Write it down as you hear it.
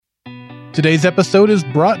Today's episode is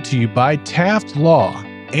brought to you by Taft Law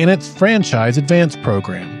and its Franchise Advance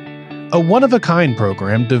program, a one-of-a-kind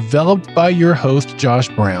program developed by your host, Josh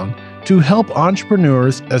Brown, to help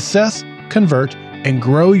entrepreneurs assess, convert, and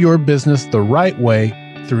grow your business the right way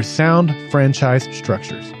through sound franchise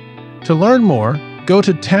structures. To learn more, go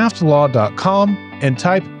to taftlaw.com and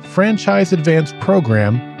type Franchise Advance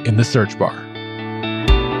Program in the search bar.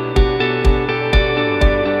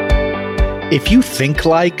 If you think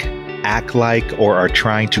like, act like, or are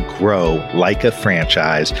trying to grow like a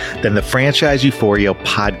franchise, then the Franchise Euphoria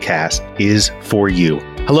podcast is for you.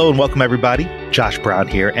 Hello and welcome, everybody. Josh Brown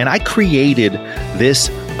here, and I created this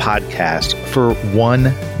podcast for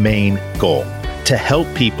one main goal: to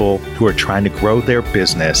help people who are trying to grow their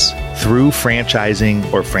business through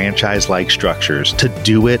franchising or franchise-like structures to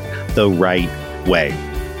do it the right way.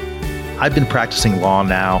 I've been practicing law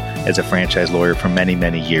now as a franchise lawyer for many,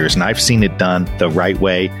 many years, and I've seen it done the right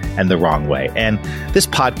way and the wrong way. And this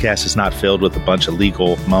podcast is not filled with a bunch of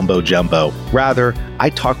legal mumbo jumbo. Rather,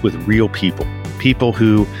 I talk with real people, people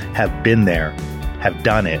who have been there, have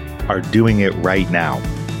done it, are doing it right now.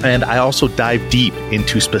 And I also dive deep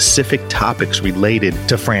into specific topics related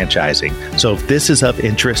to franchising. So if this is of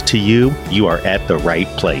interest to you, you are at the right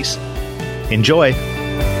place. Enjoy.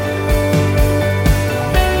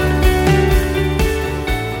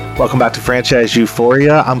 Welcome back to Franchise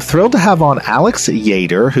Euphoria. I'm thrilled to have on Alex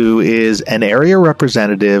Yeater, who is an area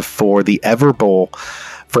representative for the Everbowl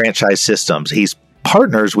franchise systems. He's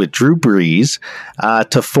partners with Drew Brees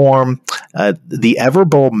to form the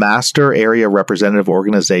Everbowl Master Area Representative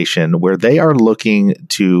Organization, where they are looking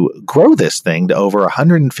to grow this thing to over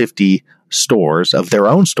 150 stores of their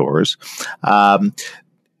own stores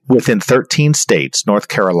within 13 states: North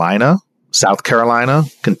Carolina, South Carolina,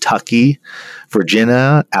 Kentucky,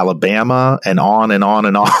 Virginia, Alabama, and on and on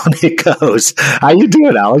and on it goes. How you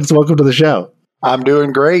doing, Alex? Welcome to the show. I'm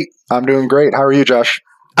doing great. How are you, Josh?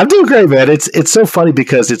 I'm doing great, man. It's so funny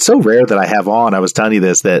because it's so rare that I have on. I was telling you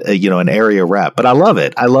this, that an area rep, but I love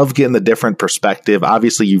it. I love getting the different perspective.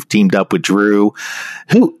 Obviously, you've teamed up with Drew,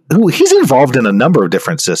 who he's involved in a number of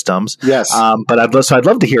different systems. Yes. But I'd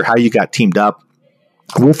love to hear how you got teamed up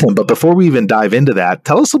with him. But before we even dive into that,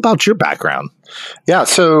 tell us about your background. Yeah.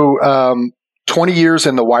 So, 20 years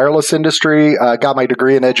in the wireless industry, got my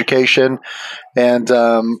degree in education, and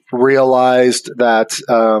realized that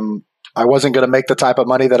I wasn't going to make the type of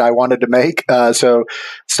money that I wanted to make. So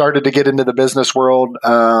started to get into the business world,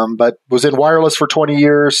 but was in wireless for 20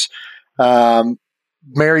 years.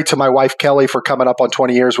 Married to my wife, Kelly, for coming up on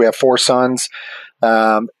 20 years. We have 4 sons,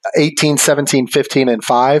 18, 17, 15, and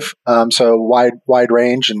 5. So wide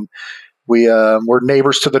range. And we're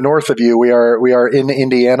neighbors to the north of you. We are in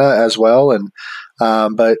Indiana as well. And,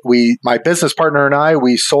 but my business partner and I,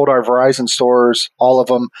 we sold our Verizon stores, all of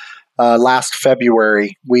them, last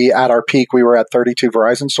February. At our peak, we were at 32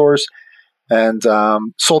 Verizon stores, and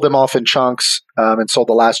sold them off in chunks, and sold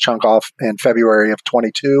the last chunk off in February of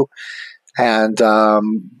 22. And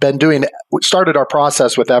started our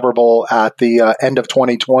process with Everbowl at the end of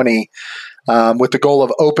 2020, with the goal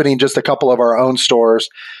of opening just a couple of our own stores.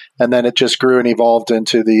 And then it just grew and evolved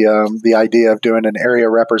into the idea of doing an area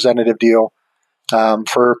representative deal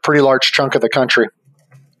for a pretty large chunk of the country.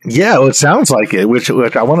 Yeah, well, it sounds like it, which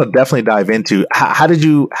I want to definitely dive into. How did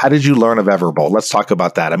you learn of Everbowl? Let's talk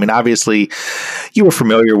about that. I mean, obviously, you were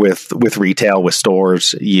familiar with retail, with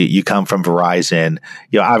stores. You come from Verizon.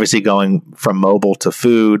 Obviously going from mobile to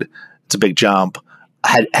food, it's a big jump.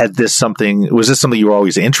 Was this something you were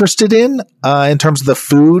always interested in terms of the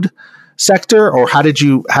food sector, or how did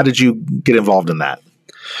you get involved in that?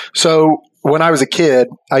 So, when I was a kid,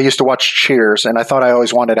 I used to watch Cheers, and I thought I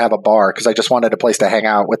always wanted to have a bar because I just wanted a place to hang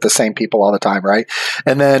out with the same people all the time, right?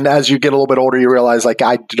 And then as you get a little bit older, you realize, like,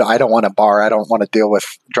 I don't want a bar. I don't want to deal with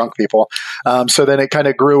drunk people. So then it kind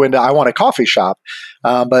of grew into, I want a coffee shop.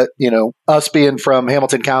 But, us being from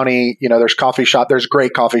Hamilton County, there's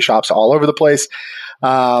great coffee shops all over the place.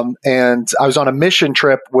 And I was on a mission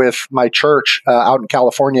trip with my church out in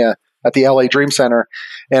California at the LA Dream Center,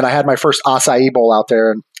 and I had my first acai bowl out there,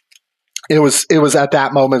 and it was at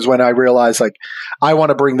that moment when I realized, like, I want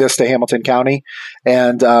to bring this to Hamilton County,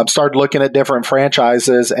 and started looking at different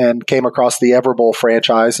franchises and came across the Everbowl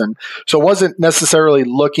franchise. And so it wasn't necessarily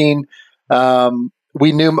looking, my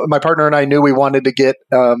partner and I knew we wanted to get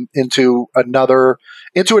into another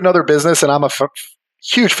business, and I'm a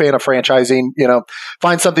huge fan of franchising.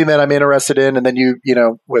 Find something that I'm interested in, and then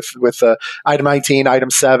with item 19, item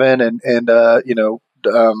 7, and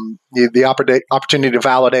the opportunity to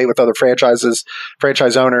validate with other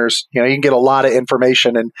franchise owners. You can get a lot of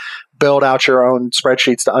information and build out your own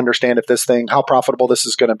spreadsheets to understand if this thing, how profitable this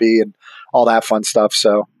is going to be and all that fun stuff.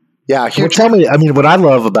 So yeah, huge. Well, tell me, I mean, what I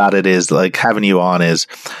love about it is like having you on is,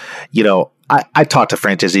 I talk to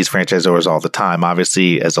franchisees, franchisors all the time,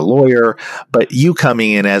 obviously as a lawyer, but you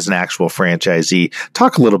coming in as an actual franchisee,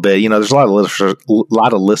 talk a little bit, there's a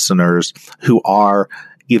lot of listeners who are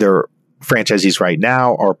either franchisees right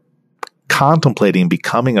now or contemplating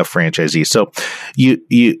becoming a franchisee. So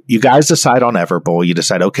you guys decide on Everbowl, you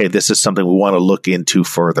decide, okay, this is something we want to look into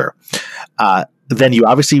further. Then you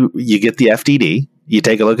get the FDD. You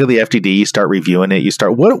take a look at the FDD, you start reviewing it,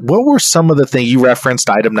 what were some of the things you referenced?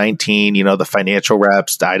 Item 19, the financial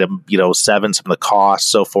reps, item, 7, some of the costs,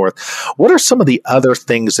 so forth. What are some of the other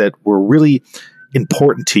things that were really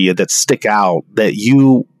important to you that stick out that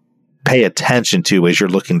you pay attention to as you're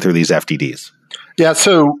looking through these FDDs? Yeah,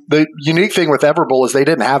 so the unique thing with Everbowl is they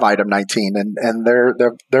didn't have item 19, and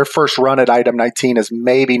their first run at item 19 is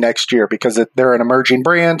maybe next year because they're an emerging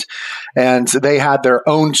brand, and they had their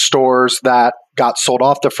own stores that got sold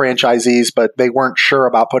off to franchisees, but they weren't sure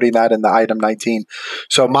about putting that in the item 19.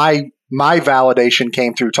 So my validation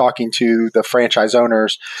came through talking to the franchise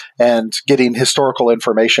owners and getting historical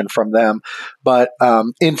information from them. But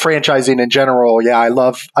in franchising in general, yeah, I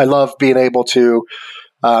love being able to.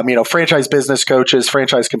 Franchise business coaches,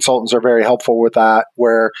 franchise consultants are very helpful with that,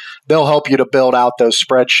 where they'll help you to build out those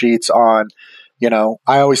spreadsheets on,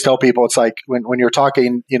 I always tell people it's like when you're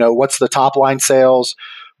talking, what's the top line sales,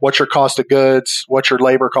 what's your cost of goods, what's your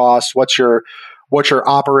labor costs, what's your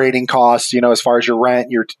operating costs, as far as your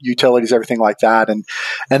rent, your utilities, everything like that. And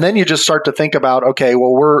then you just start to think about, okay,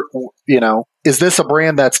 well, is this a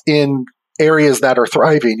brand that's in areas that are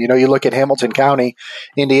thriving? You look at Hamilton County,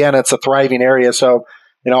 Indiana, it's a thriving area. So,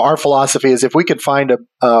 our philosophy is if we could find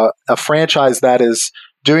a franchise that is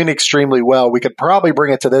doing extremely well, we could probably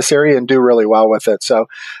bring it to this area and do really well with it. So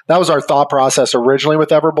that was our thought process originally with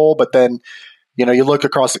Everbowl. But then, you look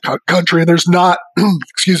across the country and there's not,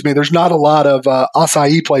 there's not a lot of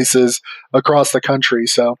acai places across the country.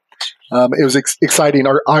 So it was exciting.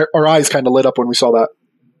 Our eyes kind of lit up when we saw that.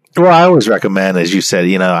 Well, I always recommend, as you said,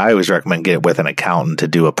 I always recommend get with an accountant to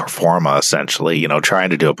do a pro forma, essentially, trying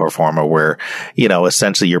to do a pro forma where,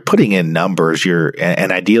 essentially you're putting in numbers,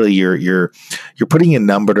 and ideally you're putting in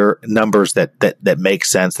numbers that make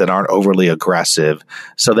sense, that aren't overly aggressive,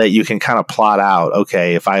 so that you can kind of plot out,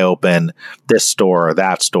 okay, if I open this store or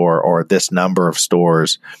that store or this number of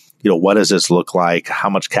stores, what does this look like? How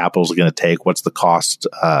much capital is it going to take? What's the cost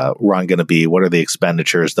run going to be? What are the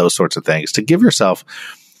expenditures? Those sorts of things to give yourself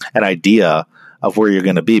an idea of where you're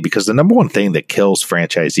going to be, because the number one thing that kills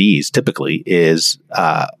franchisees typically is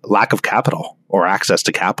lack of capital or access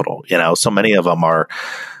to capital. So many of them are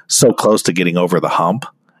so close to getting over the hump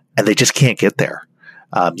and they just can't get there.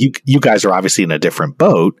 You guys are obviously in a different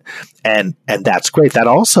boat, and that's great. That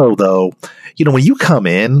also, though, when you come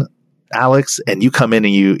in, Alex, and you come in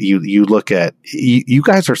and you look at, you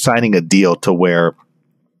guys are signing a deal to where,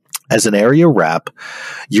 as an area rep,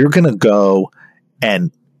 you're going to go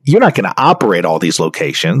and you're not going to operate all these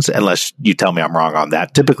locations unless you tell me I'm wrong on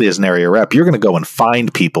that. Typically, as an area rep, you're going to go and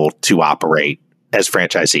find people to operate as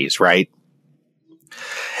franchisees, right?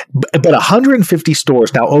 But 150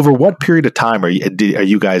 stores. Now, over what period of time are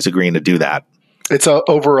you guys agreeing to do that? It's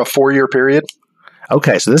over a 4-year period.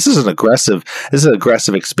 Okay, so this is an aggressive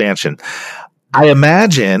expansion. I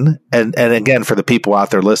imagine, and again, for the people out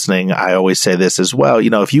there listening, I always say this as well.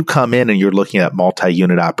 If you come in and you're looking at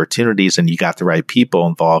multi-unit opportunities and you got the right people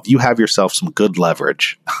involved, you have yourself some good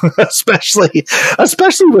leverage, especially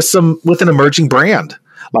with an emerging brand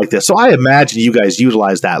like this. So I imagine you guys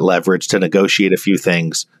utilize that leverage to negotiate a few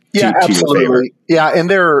things. Yeah, absolutely. Yeah, and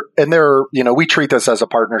they're we treat this as a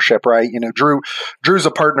partnership, right? Drew's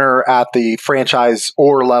a partner at the franchise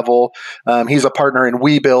or level. He's a partner in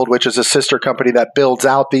We Build, which is a sister company that builds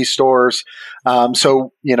out these stores.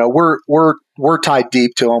 So we're tied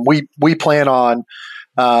deep to them. We plan on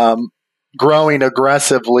growing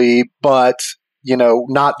aggressively, but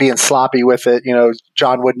not being sloppy with it.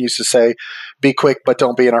 John Wooden used to say, be quick, but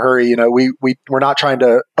don't be in a hurry. We're not trying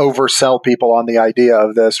to oversell people on the idea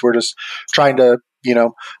of this. We're just trying to,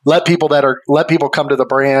 let people come to the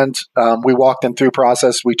brand. We walk them through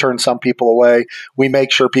process. We turn some people away. We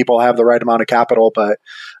make sure people have the right amount of capital, but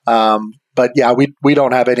yeah, we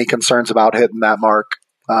don't have any concerns about hitting that mark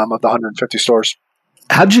of the 150 stores.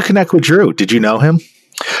 How did you connect with Drew? Did you know him?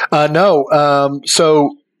 No.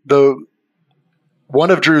 So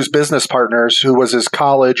one of Drew's business partners, who was his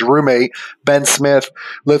college roommate, Ben Smith,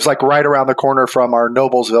 lives like right around the corner from our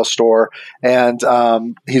Noblesville store. And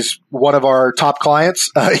he's one of our top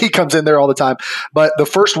clients. He comes in there all the time. But the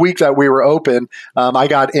first week that we were open, I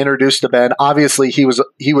got introduced to Ben. Obviously, he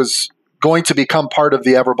was going to become part of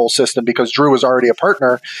the Everbowl system because Drew was already a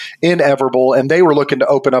partner in Everbowl, and they were looking to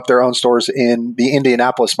open up their own stores in the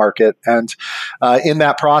Indianapolis market. And in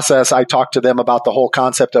that process, I talked to them about the whole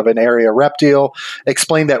concept of an area rep deal,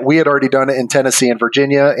 explained that we had already done it in Tennessee and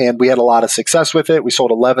Virginia, and we had a lot of success with it. We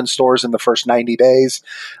sold 11 stores in the first 90 days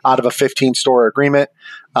out of a 15-store agreement,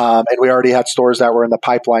 and we already had stores that were in the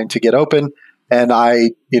pipeline to get open. And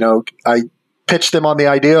I pitched them on the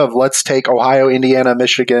idea of let's take Ohio, Indiana,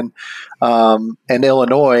 Michigan, and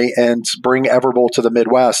Illinois and bring Everbowl to the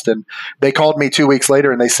Midwest. And they called me 2 weeks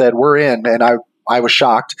later and they said, we're in. And I was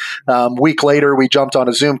shocked. Week later, we jumped on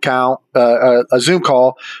a Zoom call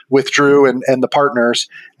with Drew and the partners.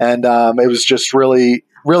 And it was just really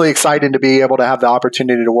exciting to be able to have the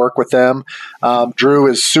opportunity to work with them. Drew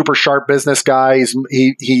is super sharp business guy.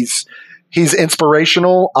 He's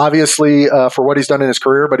inspirational, obviously, for what he's done in his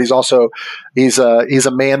career, but he's a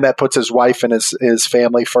man that puts his wife and his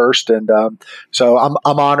family first. And so I'm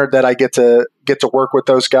honored that I get to work with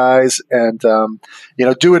those guys and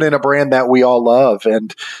do it in a brand that we all love.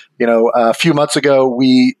 And a few months ago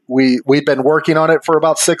we'd been working on it for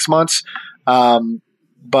about 6 months,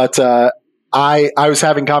 but I was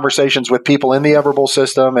having conversations with people in the Everbowl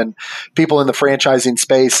system and people in the franchising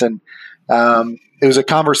space, and it was a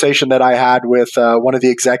conversation that I had with one of the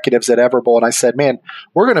executives at Everbowl, and I said, man,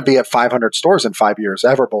 we're going to be at 500 stores in 5 years.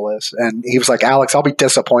 Everbowl is. And he was like, Alex, I'll be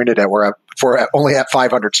disappointed if we're only at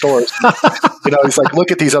 500 stores. He's like,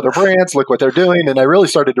 look at these other brands, look what they're doing. And I really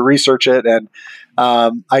started to research it. And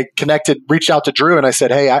I reached out to Drew, and I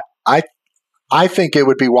said, hey, I think it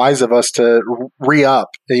would be wise of us to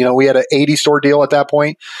re-up. We had an 80-store deal at that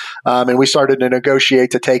point, and we started to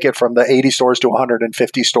negotiate to take it from the 80 stores to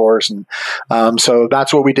 150 stores. And so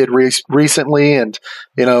that's what we did recently. And,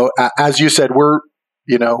 as you said,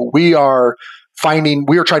 we are trying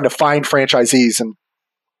to find franchisees. And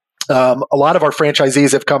a lot of our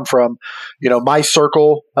franchisees have come from, my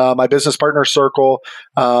circle, my business partner circle,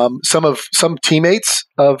 some teammates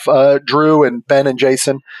of Drew and Ben and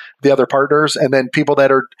Jason, the other partners, and then people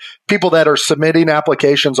that are submitting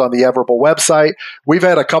applications on the Everbowl website. We've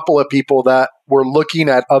had a couple of people that were looking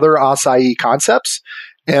at other acai concepts,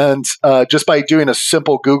 and just by doing a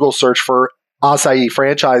simple Google search for acai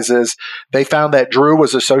franchises, they found that Drew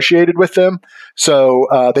was associated with them. So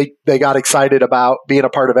they got excited about being a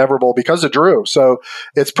part of Everbowl because of Drew. So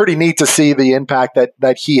it's pretty neat to see the impact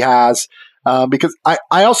that he has, because I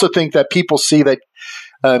also think that people see that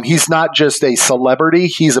he's not just a celebrity,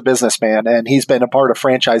 he's a businessman, and he's been a part of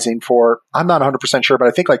franchising for, I'm not 100% sure, but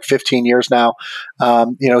I think like 15 years now.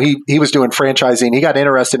 He was doing franchising. He got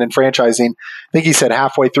interested in franchising, I think he said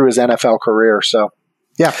halfway through his NFL career. So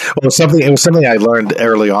yeah. Well, it was something I learned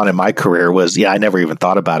early on in my career was, I never even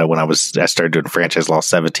thought about it when I started doing franchise law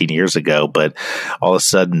 17 years ago, but all of a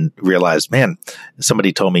sudden realized, man,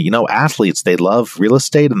 somebody told me, athletes, they love real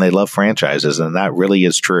estate and they love franchises. And that really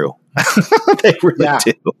is true. They really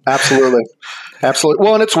do. Absolutely. Absolutely.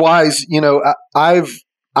 Well, and it's wise,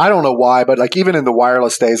 I don't know why, but like even in the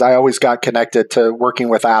wireless days, I always got connected to working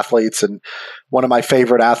with athletes. And one of my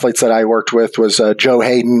favorite athletes that I worked with was Joe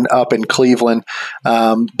Hayden up in Cleveland,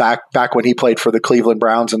 back when he played for the Cleveland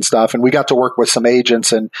Browns and stuff. And we got to work with some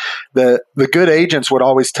agents, and the good agents would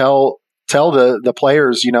always tell the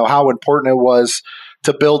players, how important it was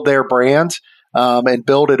to build their brand. And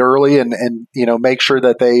build it early and make sure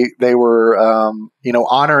that they were,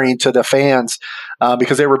 honoring to the fans,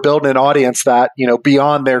 because they were building an audience that,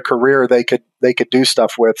 beyond their career, they could do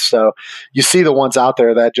stuff with. So you see the ones out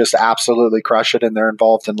there that just absolutely crush it, and they're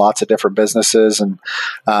involved in lots of different businesses. And,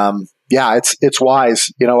 it's wise,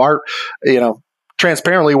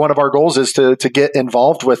 transparently, one of our goals is to get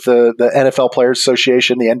involved with the NFL Players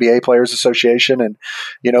Association, the NBA Players Association, and,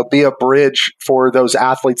 be a bridge for those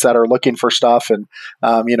athletes that are looking for stuff. And,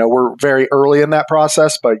 we're very early in that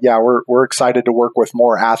process, but we're excited to work with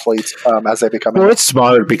more athletes as they become. Well, it's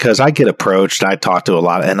smart because I get approached. I talk to a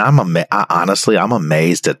lot, and I'm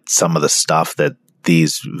amazed at some of the stuff that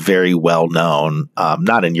these very well known,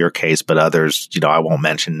 not in your case, but others, I won't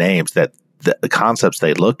mention names, that the concepts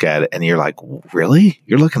they look at, and you're like, really?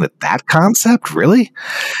 You're looking at that concept? Really?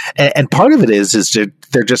 And part of it is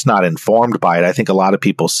they're just not informed by it. I think a lot of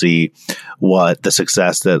people see what the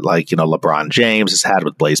success that LeBron James has had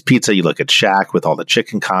with Blaze Pizza. You look at Shaq with all the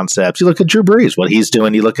chicken concepts. You look at Drew Brees, what he's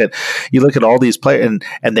doing. You look at all these players,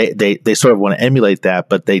 and they sort of want to emulate that,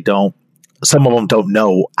 but they don't some of them don't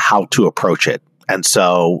know how to approach it. And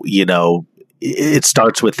so, it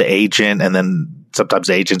starts with the agent, and then sometimes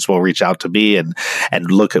agents will reach out to me and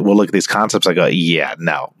we'll look at these concepts. I go, yeah,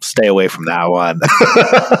 no, stay away from that one.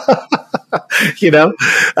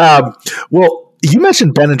 Well, you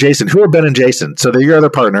mentioned Ben and Jason. Who are Ben and Jason? So they're your other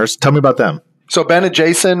partners. Tell me about them. So Ben and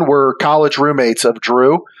Jason were college roommates of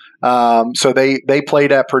Drew. So they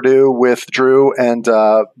played at Purdue with Drew, and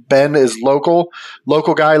Ben is local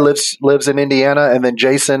guy, lives in Indiana, and then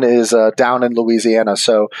Jason is down in Louisiana.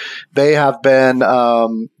 So they have been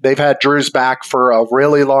they've had Drew's back for a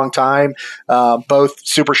really long time. Both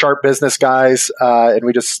super sharp business guys, and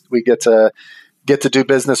we get to do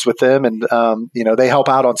business with them, and they help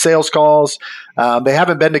out on sales calls. They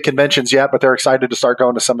haven't been to conventions yet, but they're excited to start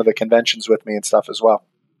going to some of the conventions with me and stuff as well.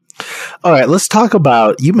 All right, let's talk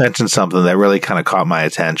about, you mentioned something that really kind of caught my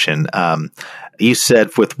attention. You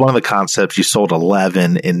said with one of the concepts, you sold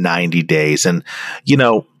 11 in 90 days. And,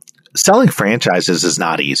 selling franchises is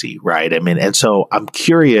not easy, right? I mean, and so I'm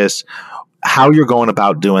curious how you're going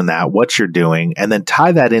about doing that, what you're doing, and then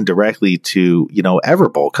tie that in directly to,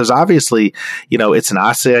 Everbowl. Because obviously, it's an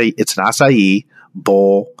acai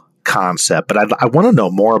bowl concept, but I want to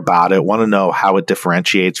know more about it. Want to know how it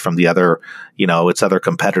differentiates from the other, its other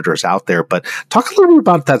competitors out there. But talk a little bit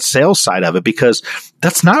about that sales side of it, because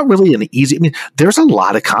that's not really an easy. I mean, there's a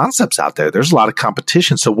lot of concepts out there. There's a lot of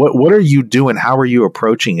competition. So what are you doing? How are you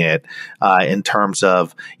approaching it in terms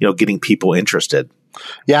of getting people interested?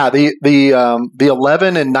 Yeah, the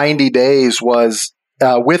 11 and 90 days was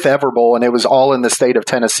with Everbowl, and it was all in the state of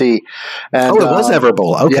Tennessee. And, it was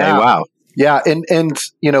Everbowl. Okay, yeah. Wow. Yeah, and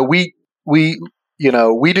we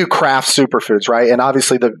do craft superfoods, right? And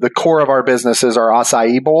obviously the core of our business is our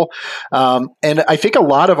acai bowl. And I think a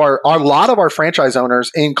lot of our franchise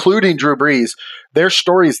owners, including Drew Brees, their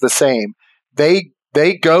story is the same. They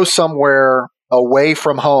go somewhere away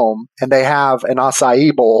from home and they have an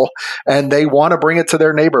acai bowl and they want to bring it to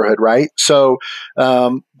their neighborhood, right? So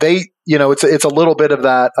it's a little bit of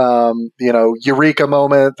that eureka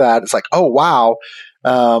moment that it's like, oh wow.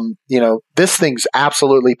 This thing's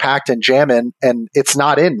absolutely packed and jamming, and it's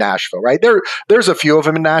not in Nashville, right? There's a few of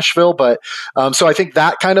them in Nashville, but so I think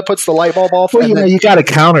that kind of puts the light bulb off. Well, you got to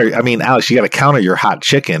counter. I mean, Alex, you got to counter your hot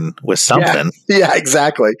chicken with something. Yeah,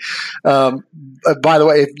 exactly. By the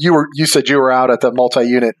way, you said you were out at the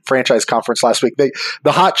multi-unit franchise conference last week.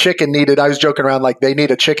 The hot chicken needed. I was joking around like they need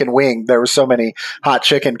a chicken wing. There were so many hot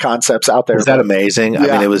chicken concepts out there. Is that amazing? Yeah. I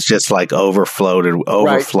mean, it was just like overflowing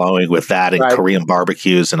with that and Korean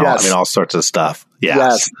barbecues and all sorts of stuff.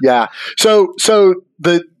 Yes. Yeah. So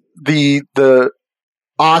the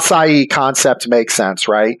acai concept makes sense,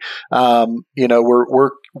 right?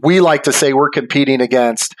 We like to say we're competing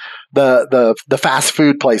against the fast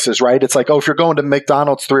food places, right? It's like, if you're going to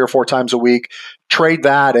McDonald's 3 or 4 times a week, trade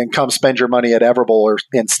that and come spend your money at Everbowl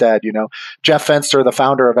instead. Jeff Fenster, the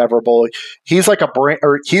founder of Everbowl, he's like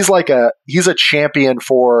he's a champion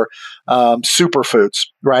for superfoods,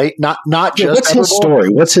 right? Not just what's his story?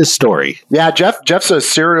 What's his story? Yeah, Jeff's a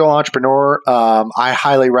serial entrepreneur. I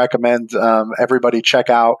highly recommend everybody check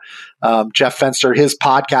out Jeff Fenster. His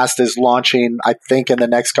podcast is launching, I think, in the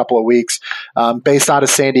next couple of weeks. Based out of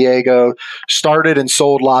San Diego, started and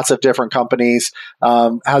sold lots of different companies.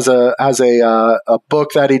 Has a book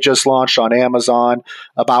that he just launched on Amazon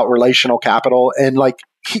about relational capital, and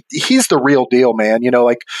he's the real deal, man.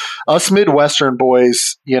 Like us Midwestern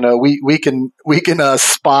boys, we can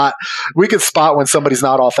spot when somebody's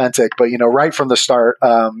not authentic, but right from the start,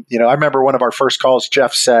 I remember one of our first calls,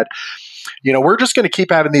 Jeff said, we're just going to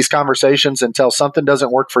keep having these conversations until something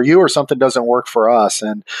doesn't work for you or something doesn't work for us.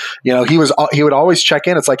 And, he would always check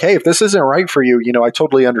in. It's like, hey, if this isn't right for you, I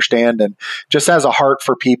totally understand. And just has a heart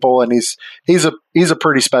for people. And he's a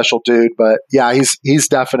pretty special dude, but yeah, he's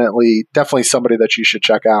definitely somebody that you should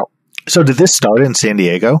check out. So did this start in San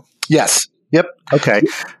Diego? Yes. Yep. Okay.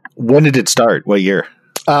 When did it start? What year?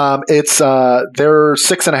 It's they're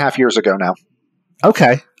 6.5 years ago now.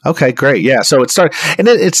 Okay, great. Yeah. So it started, and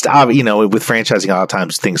it's, with franchising, a lot of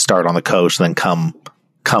times things start on the coast and then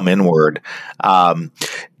come inward.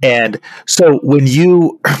 And so when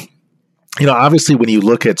you, obviously when you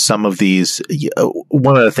look at some of these,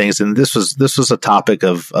 one of the things, and this was a topic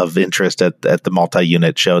of interest at the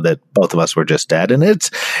multi-unit show that both of us were just at. And it's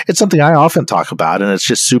something I often talk about, and it's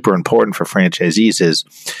just super important for franchisees is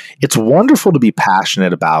it's wonderful to be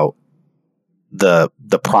passionate about the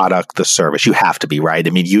product, the service. You have to be, right. I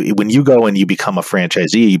mean, when you go and you become a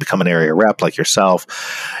franchisee, you become an area rep like yourself,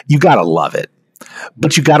 you got to love it,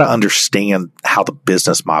 but you got to understand how the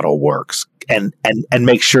business model works. and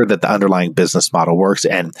make sure that the underlying business model works.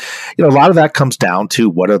 And, a lot of that comes down to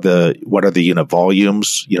what are the unit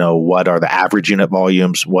volumes, what are the average unit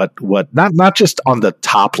volumes, what not just on the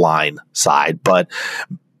top line side, but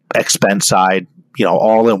expense side,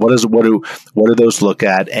 all in. What do those look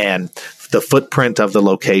at, and the footprint of the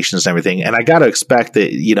locations and everything. And I got to expect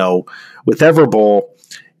that, with Everbowl,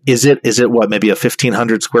 is it what, maybe a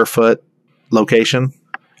 1,500 square foot location?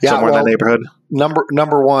 Somewhere in that neighborhood?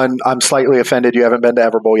 Number one, I'm slightly offended you haven't been to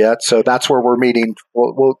Everbowl yet, so that's where we're meeting.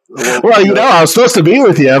 Well, I was supposed to be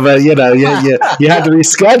with you, but you had to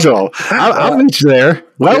reschedule. I'll meet you there.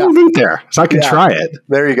 We'll meet there, so I can try it.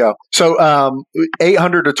 There you go. So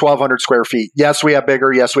 800 to 1,200 square feet. Yes, we have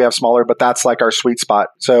bigger. Yes, we have smaller, but that's like our sweet spot.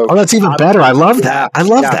 So that's even better. I love that. I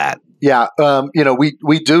love that. Yeah.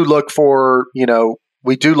 We do look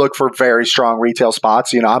for very strong retail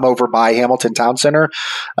spots. I'm over by Hamilton Town Center,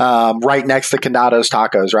 right next to Condado's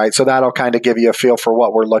Tacos, right? So that'll kind of give you a feel for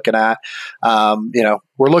what we're looking at.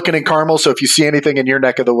 We're looking in Carmel, so if you see anything in your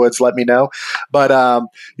neck of the woods, let me know. But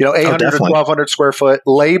 800 to 1,200 square foot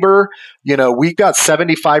labor. We've got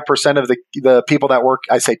 75% of the people that work.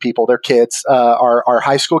 I say people, they're kids, are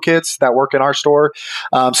high school kids that work in our store.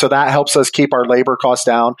 So that helps us keep our labor costs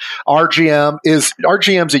down. Our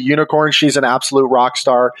GM's a unicorn. She's an absolute rock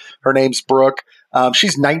star. Her name's Brooke.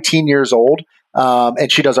 She's 19 years old. And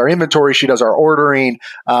she does our inventory, she does our ordering,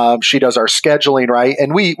 she does our scheduling, right?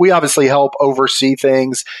 And we obviously help oversee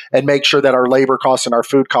things and make sure that our labor costs and our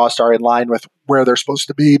food costs are in line with where they're supposed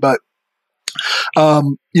to be. But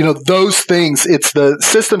those things, it's the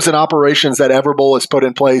systems and operations that Everbowl has put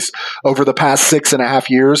in place over the past 6.5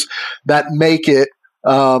 years that make it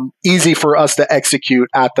easy for us to execute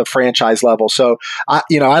at the franchise level. So, I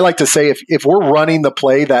like to say if we're running the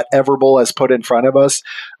play that Everbowl has put in front of us,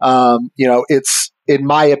 it's, in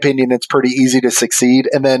my opinion, it's pretty easy to succeed.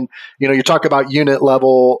 And then, you talk about unit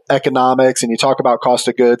level economics and you talk about cost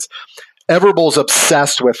of goods. Everbowl's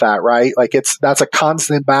obsessed with that, right? Like that's a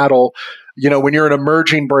constant battle. When you're an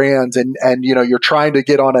emerging brand and you're trying to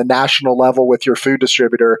get on a national level with your food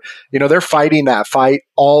distributor, they're fighting that fight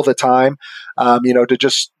all the time, to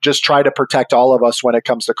just try to protect all of us when it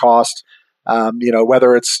comes to cost,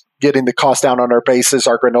 whether it's getting the cost down on our bases,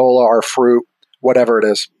 our granola, our fruit, whatever it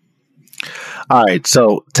is. All right.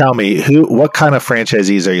 So tell me, what kind of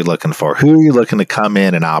franchisees are you looking for? Who are you looking to come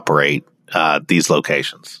in and operate these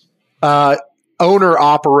locations? Owner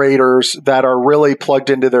operators that are really plugged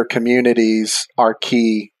into their communities are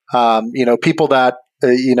key. People that,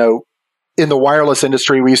 in the wireless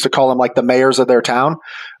industry, we used to call them like the mayors of their town,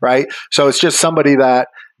 right? So it's just somebody that,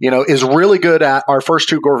 is really good at our first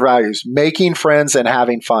two core values, making friends and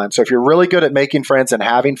having fun. So if you're really good at making friends and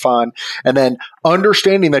having fun, and then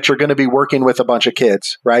understanding that you're going to be working with a bunch of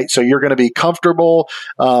kids, right? So you're going to be comfortable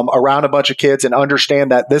around a bunch of kids and understand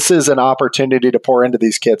that this is an opportunity to pour into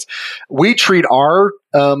these kids. We treat our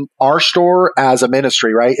store as a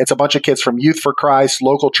ministry, right? It's a bunch of kids from Youth for Christ,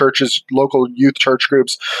 local churches, local youth church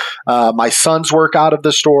groups. My sons work out of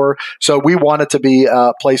the store. So we want it to be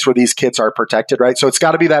a place where these kids are protected, right? So it's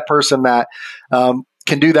got to be that person that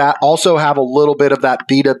can do that. Also have a little bit of that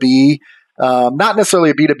B2B, not necessarily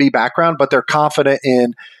a B2B background, but they're confident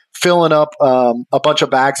in filling up a bunch of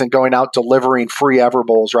bags and going out delivering free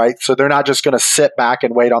Everbowls, right? So they're not just going to sit back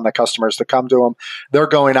and wait on the customers to come to them. They're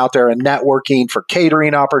going out there and networking for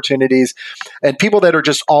catering opportunities, and people that are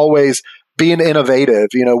just always being innovative.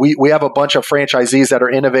 We have a bunch of franchisees that are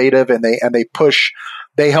innovative, and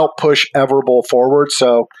they help push Everbowl forward.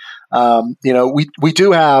 So, we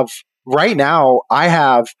do have right now. I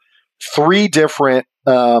have 3 different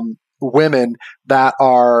women that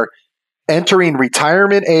are entering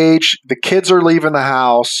retirement age. The kids are leaving the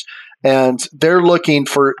house and they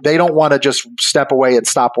don't want to just step away and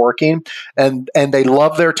stop working. And they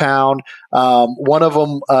love their town. One of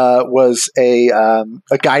them was a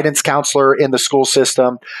guidance counselor in the school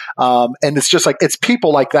system. And it's just like, it's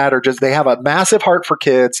people like that they have a massive heart for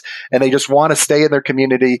kids and they just want to stay in their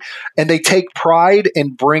community. And they take pride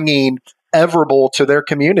in bringing Everbowl to their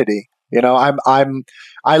community.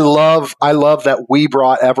 I love that we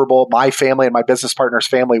brought Everbowl, my family and my business partner's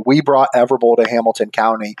family, we brought Everbowl to Hamilton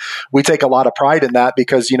County. We take a lot of pride in that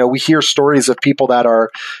because, we hear stories of people that are,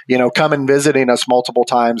 coming visiting us multiple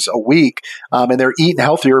times a week, and they're eating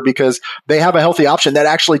healthier because they have a healthy option that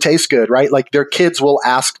actually tastes good, right? Like their kids will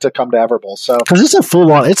ask to come to Everbowl. So, because it's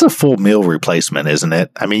a full meal replacement, isn't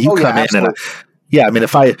it? I mean, come in and yeah, I mean,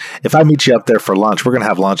 if I meet you up there for lunch, we're going to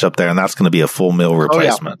have lunch up there and that's going to be a full meal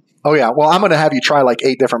replacement. Oh yeah. Well, I'm going to have you try like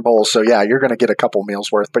 8 different bowls. So yeah, you're going to get a couple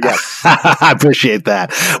meals worth, but yeah. I appreciate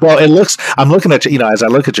that. Well, I'm looking at, as I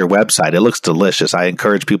look at your website, it looks delicious. I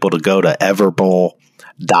encourage people to go to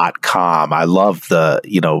Everbowl.com. I love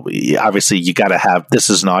obviously you got to have,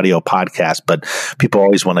 this is an audio podcast, but people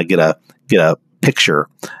always want to get a picture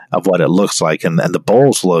of what it looks like. And the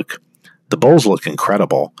bowls look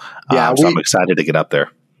incredible. Yeah. So I'm excited to get up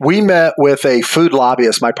there. We met with a food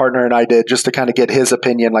lobbyist, my partner and I did, just to kind of get his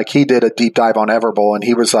opinion. Like he did a deep dive on Everbowl and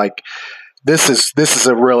he was like, this is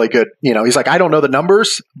a really good, he's like, I don't know the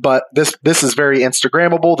numbers, but this is very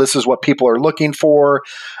Instagrammable. This is what people are looking for.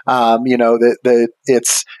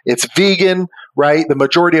 It's vegan, right? The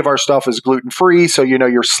majority of our stuff is gluten-free. So,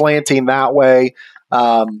 you're slanting that way.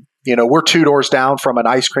 We're 2 doors down from an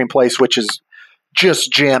ice cream place, which is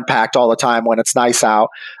just jam packed all the time when it's nice out.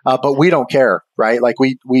 But we don't care, right? Like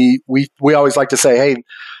we always like to say, hey,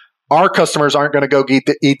 our customers aren't going to go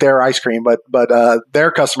eat their ice cream, but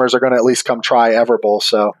their customers are going to at least come try Everbowl.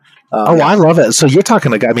 So, I love it. So you're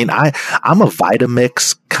talking like, I'm a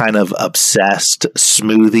Vitamix kind of obsessed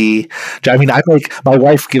smoothie. My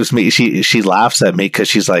wife gives me, she laughs at me because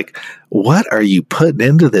she's like, what are you putting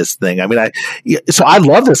into this thing? So I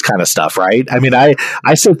love this kind of stuff, right? I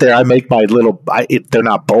sit there, I make my little, they're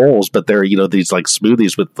not bowls, but they're, these like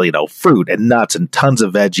smoothies with, fruit and nuts and tons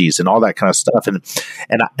of veggies and all that kind of stuff. And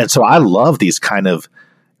so I love these kind of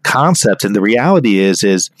concepts. And the reality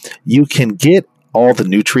is you can get all the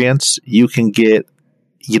nutrients, you can get,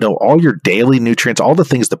 all your daily nutrients, all the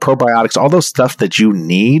things, the probiotics, all those stuff that you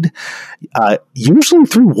need, usually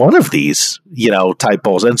through one of these, type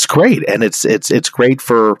bowls. And it's great. And it's great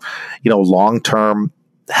for, long-term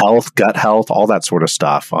health, gut health, all that sort of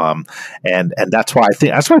stuff. And that's why I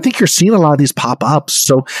think you're seeing a lot of these pop up.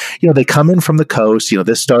 So, they come in from the coast,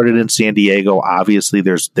 this started in San Diego. Obviously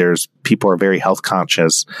there's people are very health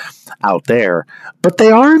conscious out there, but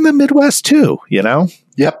they are in the Midwest too,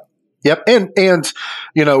 Yep. And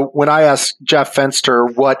when I asked Jeff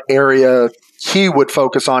Fenster what area he would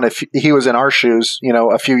focus on if he was in our shoes,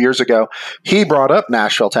 a few years ago, he brought up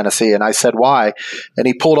Nashville, Tennessee. And I said, why? And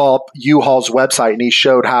he pulled up U-Haul's website and he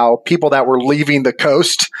showed how people that were leaving the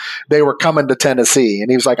coast, they were coming to Tennessee.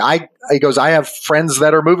 And he was like, I have friends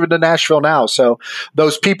that are moving to Nashville now. So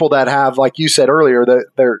those people that have, like you said earlier,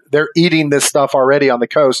 they're eating this stuff already on the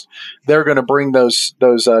coast. They're going to bring those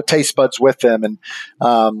taste buds with them. And,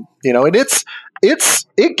 and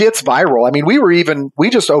it gets viral. We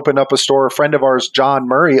just opened up a store. A friend of ours, John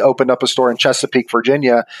Murray, opened up a store in Chesapeake,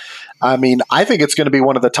 Virginia. I think it's going to be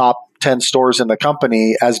one of the top 10 stores in the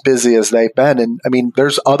company, as busy as they've been. And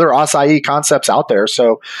there's other acai concepts out there.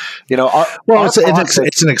 So,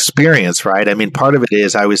 it's an experience, right? Part of it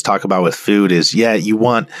is, I always talk about with food is,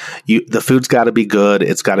 the food's got to be good.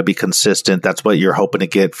 It's got to be consistent. That's what you're hoping to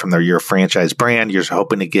get from your franchise brand. You're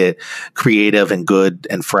hoping to get creative and good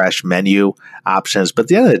and fresh menu options. But at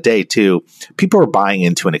the end of the day too, people are buying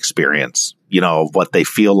into an experience, what they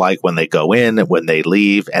feel like when they go in, when they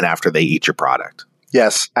leave, and after they eat your product.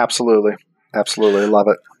 Yes, absolutely. Absolutely. Love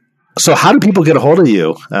it. So how do people get a hold of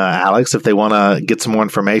you, Alex, if they want to get some more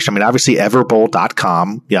information? Obviously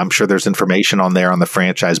Everbowl.com. Yeah, I'm sure there's information on there on the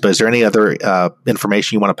franchise, but is there any other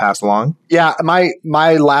information you want to pass along? Yeah, my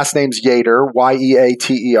last name's Yeater,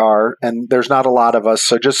 Yeater, and there's not a lot of us.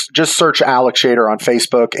 So just search Alex Yeater on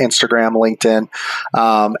Facebook, Instagram, LinkedIn,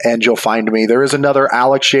 and you'll find me. There is another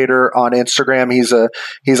Alex Yeater on Instagram. He's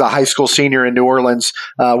a high school senior in New Orleans.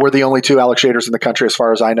 We're the only 2 Alex Yeaters in the country as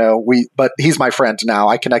far as I know. But he's my friend now.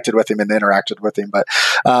 I connected with him and interacted with him. But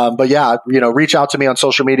yeah, reach out to me on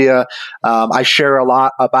social media. I share a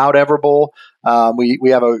lot about Everbowl.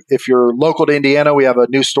 We have if you're local to Indiana, we have a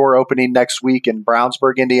new store opening next week in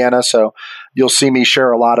Brownsburg, Indiana. So you'll see me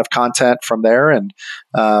share a lot of content from there, and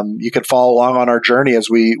you can follow along on our journey as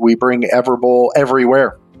we bring Everbowl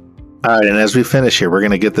everywhere. All right. And as we finish here, we're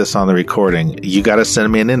going to get this on the recording. You got to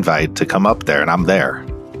send me an invite to come up there, and I'm there.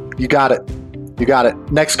 You got it.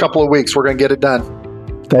 Next couple of weeks, we're going to get it done.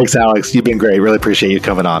 Thanks, Alex. You've been great. Really appreciate you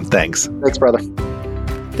coming on. Thanks. Thanks, brother.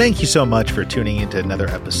 Thank you so much for tuning into another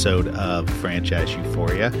episode of Franchise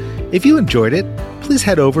Euphoria. If you enjoyed it, please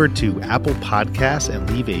head over to Apple Podcasts and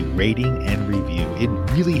leave a rating and review. It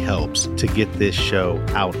really helps to get this show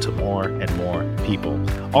out to more and more people.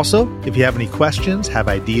 Also, if you have any questions, have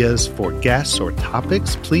ideas for guests or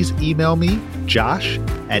topics, please email me,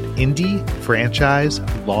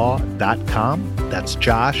 josh@indyfranchiselaw.com. That's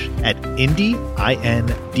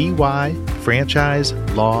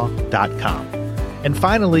josh@indyfranchiselaw.com. And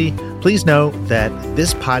finally, please note that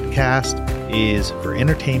this podcast is for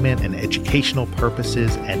entertainment and educational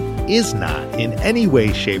purposes, and is not in any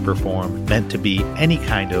way, shape, or form meant to be any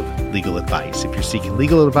kind of legal advice. If you're seeking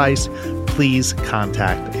legal advice, please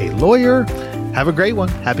contact a lawyer. Have a great one.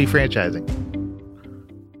 Happy franchising.